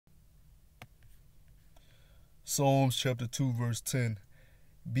Psalms chapter 2, verse 10.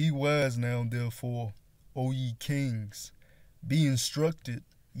 Be wise now, therefore, O ye kings. Be instructed,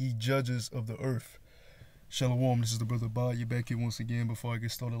 ye judges of the earth. Shalom, this is the brother Ba. You're back here once again. Before I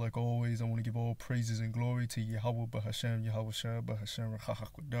get started, like always, I want to give all praises and glory to Yahweh Bahashem, Yahweh Shah Bahashem,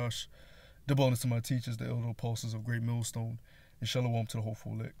 Rachahakwadash. The bonus to my teachers, the elder apostles of Great Millstone, and shalom to the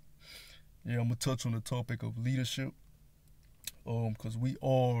hopeful elect. Yeah, I'm going to touch on the topic of leadership, because we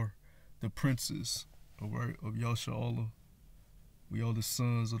are the princes, all right, of Yasha Allah. We are the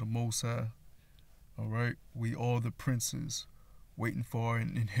sons of the Most High, all right. We are the princes waiting for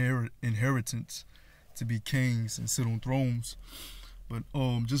an inheritance to be kings and sit on thrones. But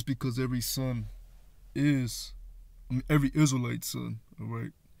just because every Israelite son, all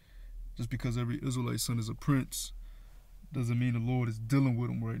right, just because every Israelite son is a prince, doesn't mean the Lord is dealing with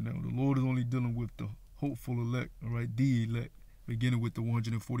them right now. The Lord is only dealing with the hopeful elect, all right, the elect, beginning with the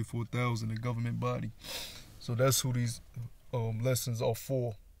 144,000, the government body. So that's who these lessons are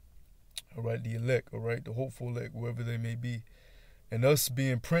for, all right, the elect, all right, the hopeful elect, wherever they may be. And us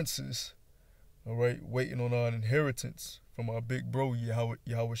being princes, all right, waiting on our inheritance from our big bro,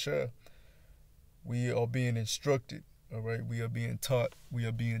 Yahweh Shah, we are being instructed, all right, we are being taught, we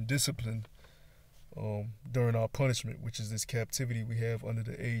are being disciplined during our punishment, which is this captivity we have under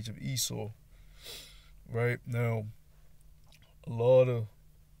the age of Esau. Right now, you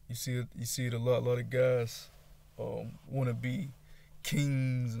see it a lot of guys want to be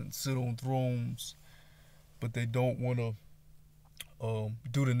kings and sit on thrones, but they don't want to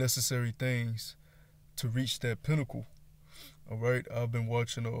do the necessary things to reach that pinnacle. All right, I've been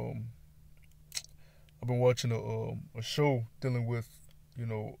watching a show dealing with,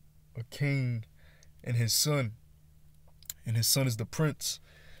 a king and his son is the prince.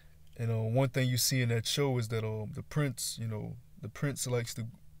 And one thing you see in that show is that the prince likes to,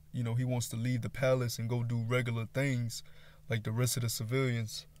 he wants to leave the palace and go do regular things like the rest of the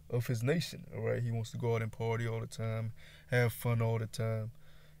civilians of his nation. All right, he wants to go out and party all the time, have fun all the time,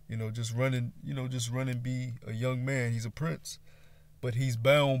 just running, be a young man. He's a prince, but he's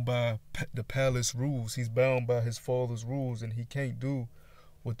bound by the palace rules. He's bound by his father's rules, and he can't do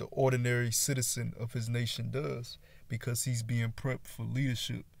what the ordinary citizen of his nation does, because he's being prepped for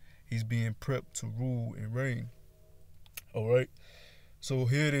leadership. He's being prepped to rule and reign. All right. So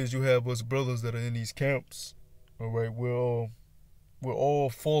here it is. You have us brothers that are in these camps. All right. We're all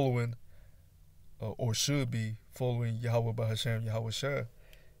following, or should be following Yahweh Bahashem, Yahweh Shah,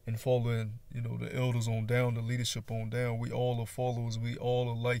 and following, the elders on down, the leadership on down. We all are followers. We all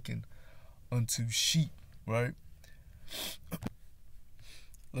are likened unto sheep. Right.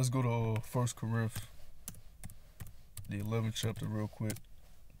 Let's go to 1 Corinthians, the 11th chapter, real quick.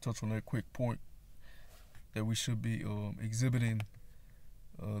 Touch on that quick point that we should be exhibiting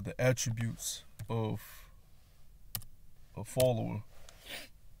the attributes of a follower.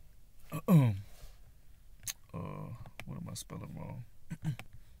 What am I spelling wrong?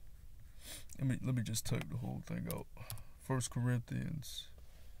 Let me just type the whole thing out. 1 Corinthians,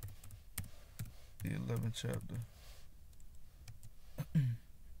 the 11th chapter.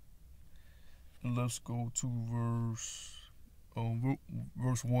 Let's go to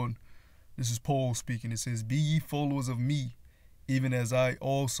verse 1. This is Paul speaking. It says, "Be ye followers of me, even as I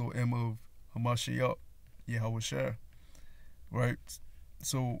also am of Hamashiach, Yahweh Shah." Right?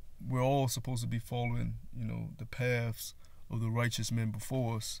 So we're all supposed to be following, the paths of the righteous men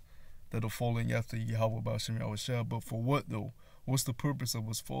before us that are following after Yahweh Bashem, Yahweh Shah. But for what though? What's the purpose of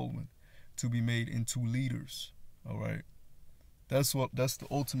us following? To be made into leaders. All right? That's the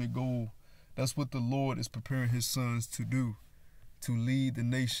ultimate goal. That's what the Lord is preparing his sons to do, to lead the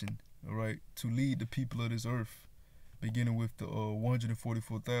nation, all right, to lead the people of this earth, beginning with the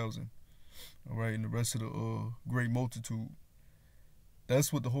 144,000, all right, and the rest of the great multitude.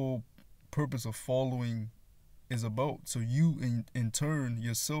 That's what the whole purpose of following is about. So you, in turn,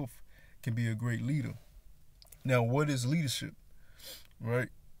 yourself can be a great leader. Now, what is leadership, right?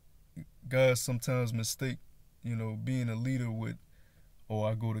 Guys sometimes mistake, being a leader with,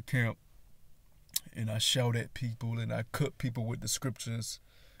 I go to camp and I shout at people and I cut people with the scriptures,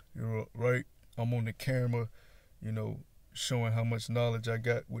 right? I'm on the camera, showing how much knowledge I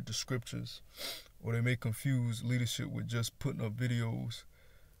got with the scriptures. Or they may confuse leadership with just putting up videos.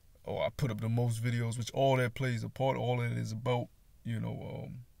 I put up the most videos, which all that plays a part. All that is about,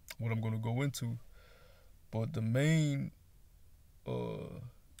 what I'm going to go into. But the main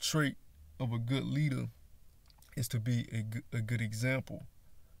trait of a good leader is to be a good example,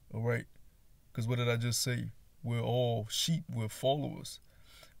 all right? Because what did I just say? We're all sheep, we're followers,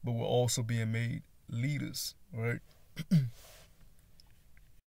 but we're also being made leaders, right?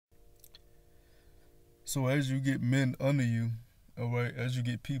 So as you get men under you, all right, as you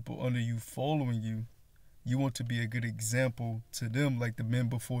get people under you following you, you want to be a good example to them, like the men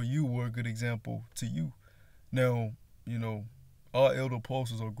before you were a good example to you. Now, you know, our elder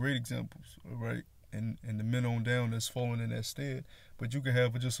apostles are great examples, all right, and the men on down that's following in that stead. But you can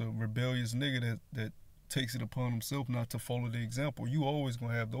have just a rebellious nigga that takes it upon himself not to follow the example. You always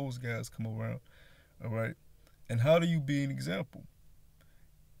gonna have those guys come around, all right. And how do you be an example?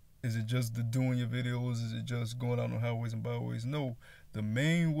 Is it just the doing your videos? Is it just going out on highways and byways? No, the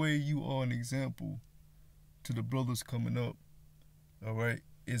main way you are an example to the brothers coming up, all right,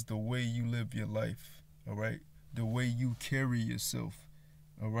 is the way you live your life, all right, the way you carry yourself,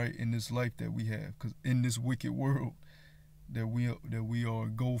 all right, in this life that we have, because in this wicked world that we are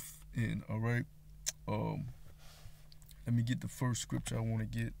engulfed in, all right. Let me get the first scripture I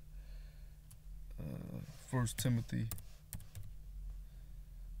want to get. 1 Timothy,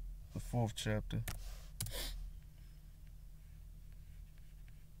 the 4th chapter.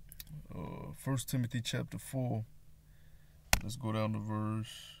 1 Timothy chapter 4. Let's go down to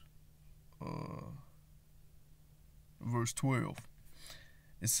verse 12.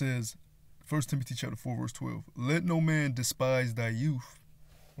 It says, 1 Timothy chapter 4, verse 12. Let no man despise thy youth,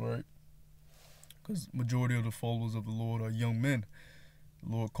 right? Because majority of the followers of the Lord are young men.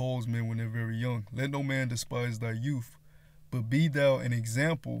 The Lord calls men when they're very young. Let no man despise thy youth, but be thou an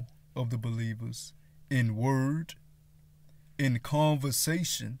example of the believers in word, in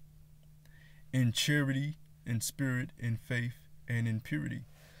conversation, in charity, in spirit, in faith, and in purity.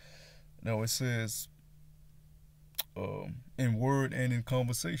 Now it says, in word and in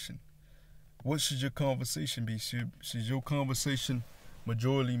conversation. What should your conversation be? Should your conversation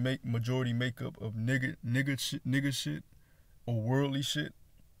majority makeup of nigga shit or worldly shit?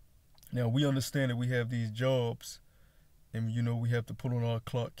 Now we understand that we have these jobs, and you know we have to put on our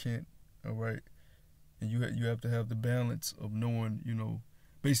Clark Kent, all right, and you have to have the balance of knowing, you know,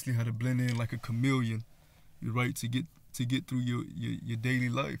 basically how to blend in like a chameleon, right, to get through your daily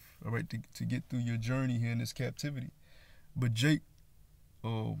life, all right, to get through your journey here in this captivity. But Jake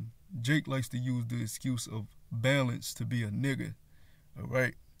likes to use the excuse of balance to be a nigga, all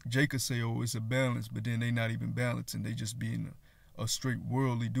right. Jake could say, oh, it's a balance, but then they not even balancing. They just being a straight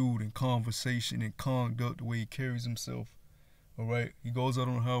worldly dude in conversation and conduct, the way he carries himself, all right. He goes out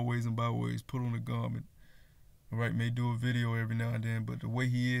on highways and byways, put on a garment, all right, may do a video every now and then, but the way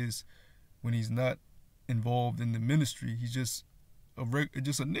he is when he's not involved in the ministry, he's just a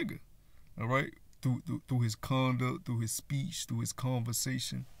nigga, all right, through his conduct, through his speech, through his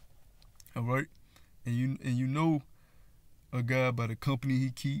conversation, all right. And you know a guy by the company he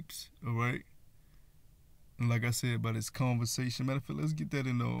keeps, all right, and like I said, about his conversation. Matter of fact, let's get that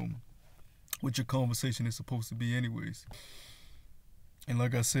in what your conversation is supposed to be anyways. And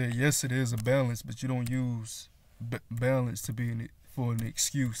like I said, yes, it is a balance, but you don't use balance to be for an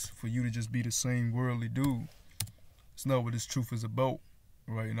excuse for you to just be the same worldly dude. It's not what this truth is about,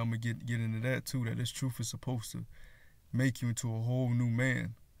 right? And I'm gonna get into that too, that this truth is supposed to make you into a whole new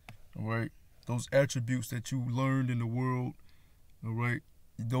man, all right? Those attributes that you learned in the world, all right,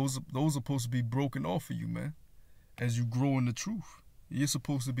 those are supposed to be broken off of you, man. As you grow in the truth, you're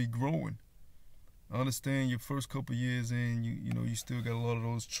supposed to be growing. I understand your first couple years in, you know, you still got a lot of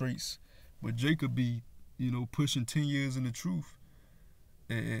those traits, but Jacob be, you know, pushing 10 years in the truth,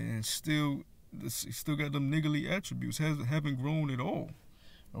 and still got them niggly attributes, haven't grown at all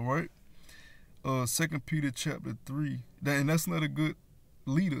right. 2 Peter chapter 3, and that's not a good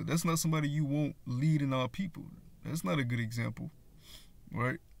leader. That's not somebody you want leading our people. That's not a good example,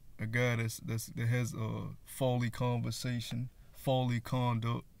 right? A guy that has folly conversation, folly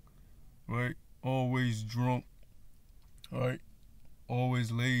conduct, right? Always drunk, right?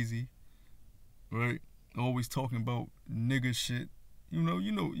 Always lazy, right? Always talking about nigga shit. You know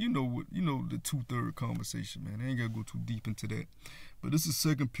the 2/3 conversation, man. I ain't gotta go too deep into that. But this is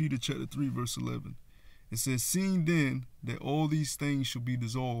 2 Peter chapter 3, verse 11. It says, seeing then that all these things shall be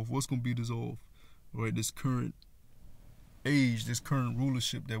dissolved. What's gonna be dissolved? Right, this current age, this current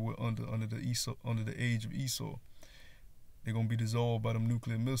rulership that we're under the age of Esau. They're gonna be dissolved by them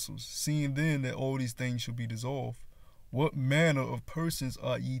nuclear missiles. Seeing then that all these things shall be dissolved, what manner of persons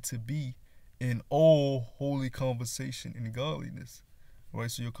are ye to be in all holy conversation and godliness? Right,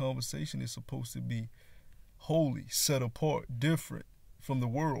 so your conversation is supposed to be holy, set apart, different from the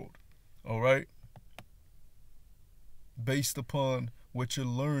world, all right? Based upon what you're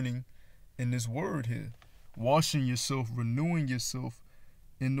learning in this word here. Washing yourself, renewing yourself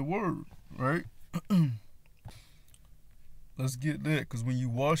in the word, right? Let's get that, because when you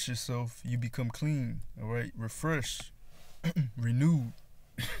wash yourself, you become clean, all right? Refreshed, renewed.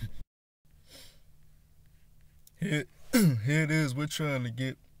 here, here it is. We're trying to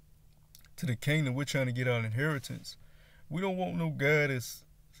get to the kingdom. We're trying to get our inheritance. We don't want no guy that's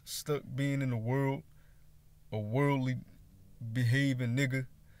stuck being in the world, a worldly behaving nigga,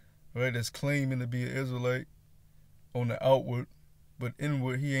 right? That's claiming to be an Israelite on the outward, but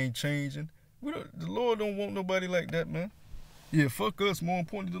inward he ain't changing. The Lord don't want nobody like that, man. Yeah, fuck us. More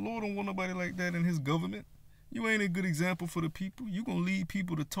importantly, the Lord don't want nobody like that in his government. You ain't a good example for the people. You gonna lead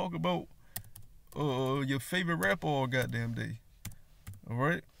people to talk about your favorite rapper all goddamn day. All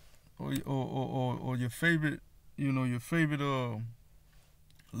right? Or your favorite, your favorite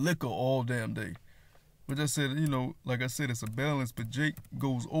liquor all damn day. But I said, like I said, it's a balance, but Jake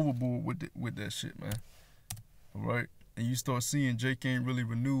goes overboard with that shit, man. All right? And you start seeing Jake ain't really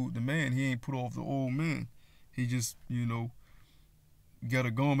renewed the man. He ain't put off the old man. He just, got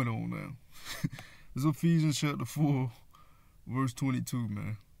a garment on now. It's Ephesians chapter 4, verse 22,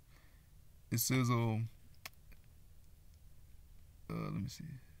 man. It says, let me see.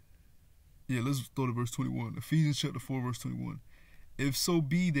 Yeah, let's start at verse 21. Ephesians chapter 4, verse 21. If so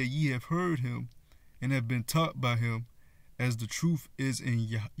be that ye have heard him and have been taught by him, as the truth is in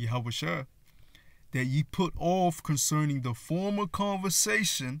Yahushua, that ye put off concerning the former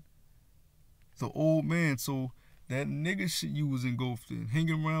conversation the old man. So that nigga shit you was engulfed in,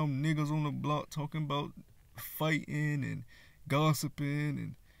 hanging around niggas on the block talking about fighting and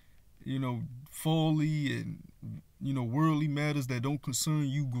gossiping and, folly and, worldly matters that don't concern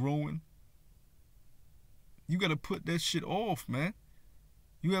you growing. You got to put that shit off, man.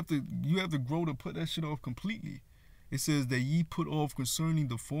 You have to grow to put that shit off completely. It says that ye put off concerning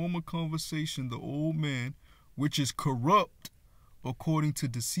the former conversation the old man, which is corrupt according to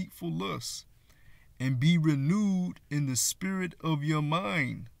deceitful lusts, and be renewed in the spirit of your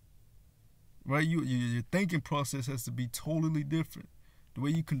mind. Right? Your thinking process has to be totally different. The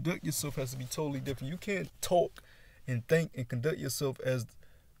way you conduct yourself has to be totally different. You can't talk and think and conduct yourself as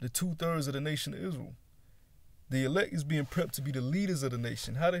the 2/3 of the nation of Israel. The elect is being prepped to be the leaders of the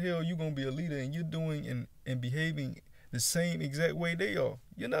nation. How the hell are you going to be a leader and you're doing and behaving the same exact way they are?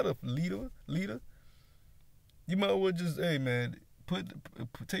 You're not a leader. You might as well just, hey, man,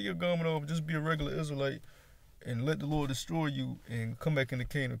 take your garment off, just be a regular Israelite and let the Lord destroy you and come back in the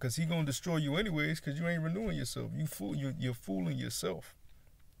kingdom, because he's going to destroy you anyways because you ain't renewing yourself. You're fooling yourself.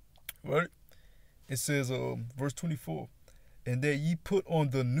 Right? It says, verse 24. And that ye put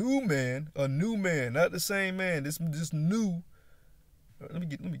on the new man, a new man, not the same man. This new. Let me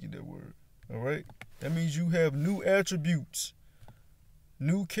get that word. All right, that means you have new attributes,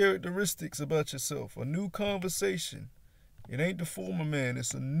 new characteristics about yourself, a new conversation. It ain't the former man;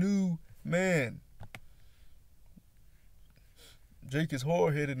 it's a new man. Jake is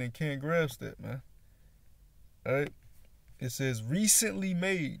hard-headed and can't grasp that, man. All right, it says recently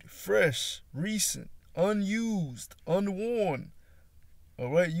made, fresh, recent. Unused, unworn.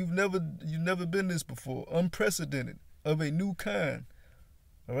 All right, you've never been this before. Unprecedented, of a new kind.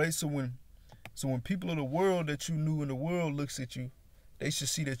 All right, so when people of the world that you knew in the world looks at you, they should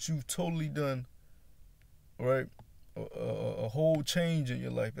see that you've totally done, all right, a whole change in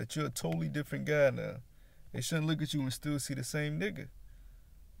your life. That you're a totally different guy now. They shouldn't look at you and still see the same nigga.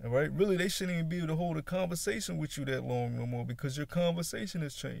 All right, really, they shouldn't even be able to hold a conversation with you that long no more, because your conversation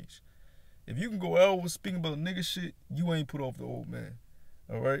has changed. If you can go hours speaking about nigga shit, you ain't put off the old man.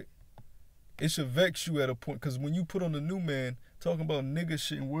 All right? It should vex you at a point, because when you put on the new man, talking about nigga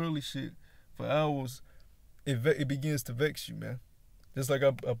shit and worldly shit for hours, it begins to vex you, man. Just like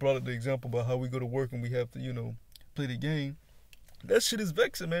I brought up the example about how we go to work and we have to, play the game. That shit is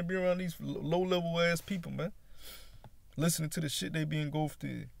vexing, man, being around these low-level ass people, man. Listening to the shit they be engulfed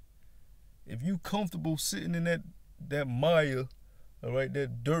in. If you comfortable sitting in that mire, all right,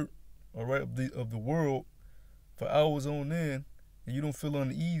 that dirt, all right, of the world for hours on end, and you don't feel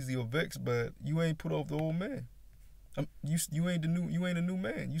uneasy or vexed by it, you ain't put off the old man. You ain't a new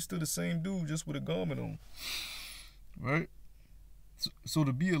man. You still the same dude, just with a garment on. Right? So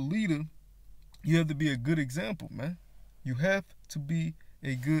to be a leader, you have to be a good example, man. You have to be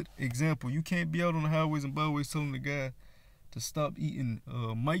a good example. You can't be out on the highways and byways telling the guy to stop eating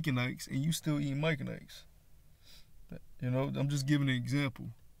Mike and Ike's, and you still eating Mike and Ike's. I'm just giving an example.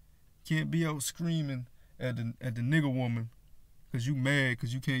 Can't be out screaming at the nigger woman because you mad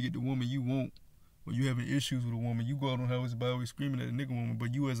because you can't get the woman you want, or you having issues with a woman. You go out on highways by always screaming at the nigger woman,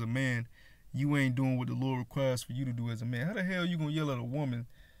 but you as a man, you ain't doing what the Lord requires for you to do as a man. How the hell you gonna yell at a woman,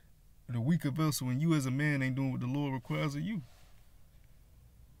 the weaker vessel, when you as a man ain't doing what the Lord requires of you?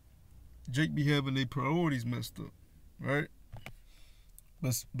 Jake be having their priorities messed up, right?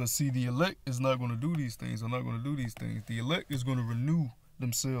 But see, the elect is not going to do these things. They're not going to do these things. The elect is going to renew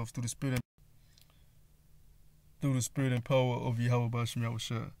themselves through the Spirit. through the spirit and power of Yahweh Bashim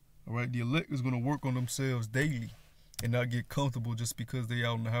Yahushua. All right, the elect is going to work on themselves daily and not get comfortable just because they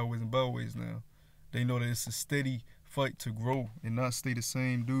out in the highways and byways now. They know that it's a steady fight to grow and not stay the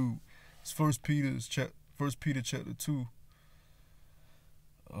same dude. It's First Peter chapter 2.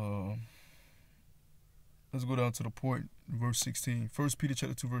 Let's go down to the point, verse 16. 1 Peter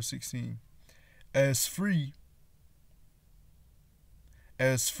chapter 2, verse 16. As free,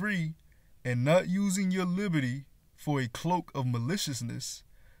 and not using your liberty for a cloak of maliciousness,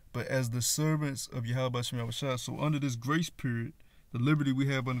 but as the servants of Yahweh Bashim Yahushua. So under this grace period, the liberty we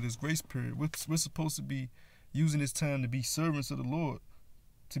have under this grace period, we're supposed to be using this time to be servants of the Lord,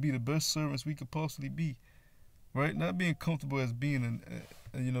 to be the best servants we could possibly be, right? Not being comfortable as being,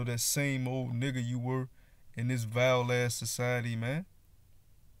 that same old nigga you were in this vile ass society, man,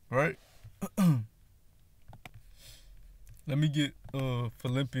 right? Let me get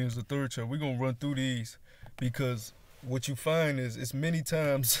Philippians, the 3rd chapter. We're going to run through these because what you find is it's many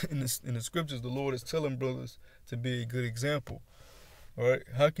times in the scriptures the Lord is telling brothers to be a good example. All right?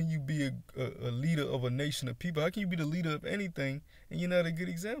 How can you be a leader of a nation of people? How can you be the leader of anything and you're not a good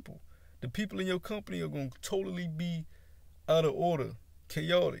example? The people in your company are going to totally be out of order,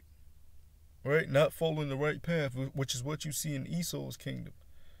 chaotic, right? Not following the right path, which is what you see in Esau's kingdom,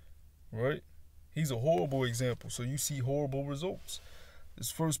 right? He's a horrible example, so you see horrible results.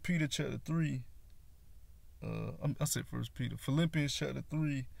 It's 1 Peter chapter 3. I said 1 Peter. Philippians chapter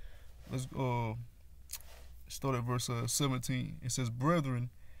 3. Let's start at verse 17. It says,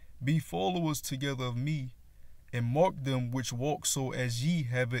 Brethren, be followers together of me, and mark them which walk so as ye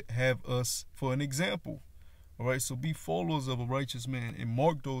have us for an example. All right, so be followers of a righteous man, and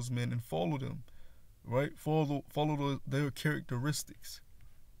mark those men and follow them. Right, follow their characteristics.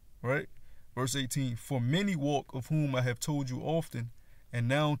 Right. Verse 18, for many walk, of whom I have told you often, and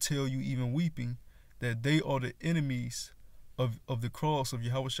now tell you even weeping, that they are the enemies of the cross of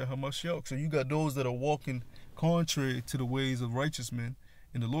Yahweh Shah HaMashiach. So you got those that are walking contrary to the ways of righteous men,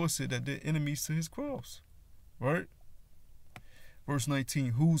 and the Lord said that they're enemies to his cross. Right? Verse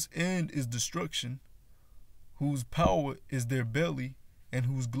 19, whose end is destruction, whose power is their belly, and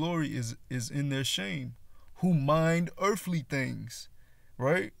whose glory is in their shame, who mind earthly things.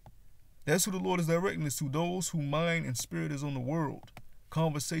 Right? That's who the Lord is directing us to, those whose mind and spirit is on the world.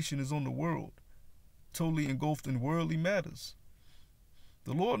 Conversation is on the world. Totally engulfed in worldly matters.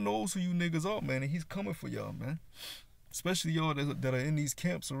 The Lord knows who you niggas are, man, and he's coming for y'all, man. Especially y'all that are in these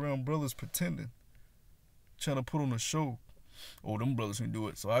camps around brothers pretending. Trying to put on a show. Oh, them brothers can do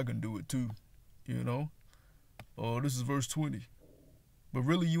it, so I can do it too. You know? Oh, this is verse 20. But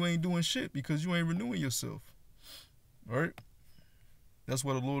really, you ain't doing shit because you ain't renewing yourself. Right? That's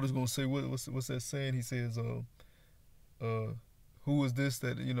what the Lord is going to say. What's that saying? He says, who is this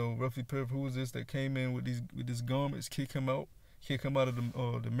that, roughly paraphrased, who is this that came in with these garments, kick him out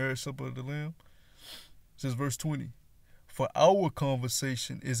of the marriage supper of the Lamb? It says verse 20, for our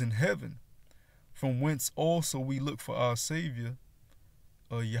conversation is in heaven, from whence also we look for our Savior,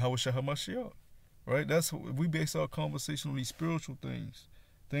 Yahweh Shah HaMashiach. Right? That's what we base our conversation on, these spiritual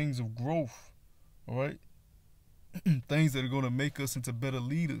things of growth. All right? Things that are going to make us into better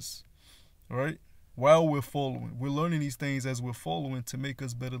leaders, all right? While we're following. We're learning these things as we're following to make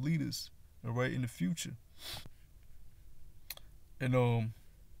us better leaders, all right, in the future. And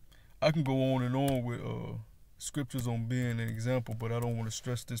I can go on and on with scriptures on being an example, but I don't want to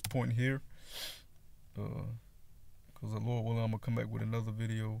stress this point here. Because the Lord willing, I'm going to come back with another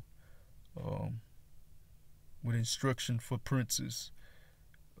video with instruction for princes.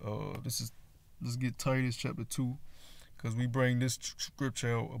 Let's get Titus chapter 2, because we bring this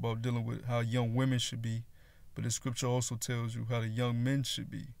scripture out about dealing with how young women should be, but the scripture also tells you how the young men should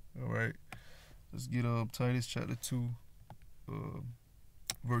be. All right, let's get Titus chapter 2,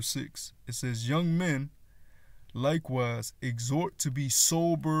 verse 6. It says, young men likewise exhort to be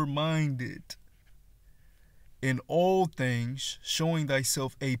sober-minded in all things, showing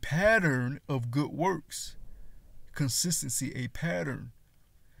thyself a pattern of good works. Consistency, a pattern.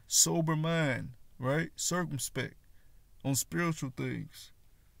 Sober mind, right? Circumspect on spiritual things,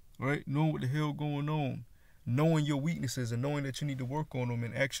 right? Knowing what the hell going on, knowing your weaknesses and knowing that you need to work on them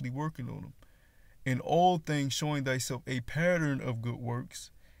and actually working on them. In all things, showing thyself a pattern of good works.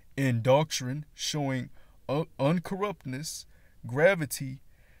 In doctrine, showing uncorruptness, gravity,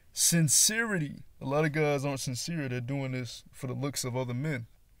 sincerity. A lot of guys aren't sincere. They're doing this for the looks of other men.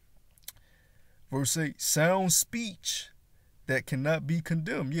 Verse 8, sound speech that cannot be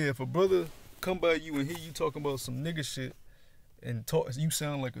condemned. Yeah, if a brother come by you and hear you talking about some nigga shit and you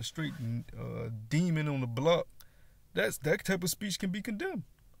sound like a straight demon on the block, that type of speech can be condemned.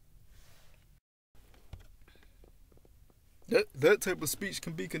 That type of speech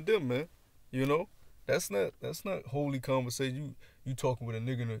can be condemned, man. You know, that's not holy conversation. You talking with a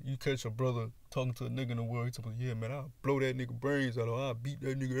nigga, you catch a brother talking to a nigga in the world. He talking, yeah, man, I'll blow that nigga brains out, or I'll beat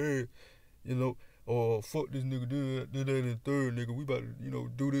that nigga ass, you know, or fuck this nigga, do that in the third nigga. We about to,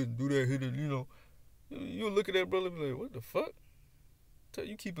 do this, do that, hit it, you know. You look at that brother and be like, what the fuck? Tell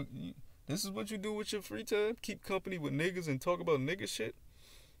you this is what you do with your free time? Keep company with niggas and talk about nigga shit?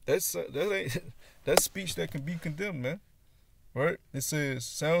 That ain't that's speech that can be condemned, man. Right? It says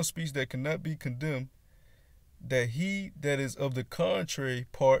sound speech that cannot be condemned, that he that is of the contrary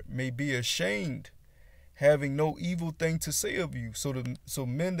part may be ashamed, having no evil thing to say of you. So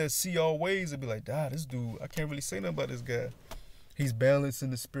men that see all ways will be like, this dude, I can't really say nothing about this guy. He's balanced in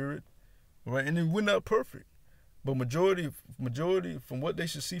the spirit, right? And then we're not perfect. But majority from what they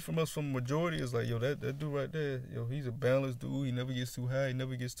should see from us, from majority, is like, yo, that dude right there, yo, he's a balanced dude. He never gets too high, he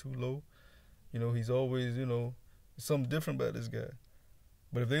never gets too low. He's always, something different about this guy.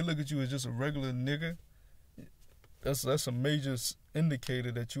 But if they look at you as just a regular nigga, that's a major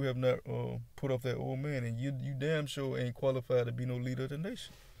indicator that you have not put off that old man, and you damn sure ain't qualified to be no leader of the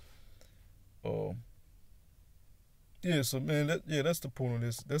nation. Yeah, so man, that's the point on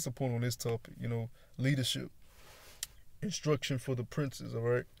this. That's the point on this topic. Leadership. Instruction for the princes, all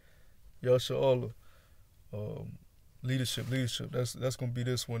right? Yasha Allah. Leadership. That's gonna be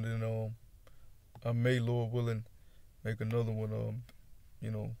this one. Then I may, Lord willing, make another one.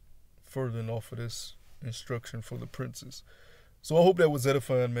 Furthering off of this instruction for the princes. So I hope that was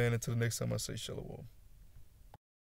edifying, man. Until the next time I say shalom.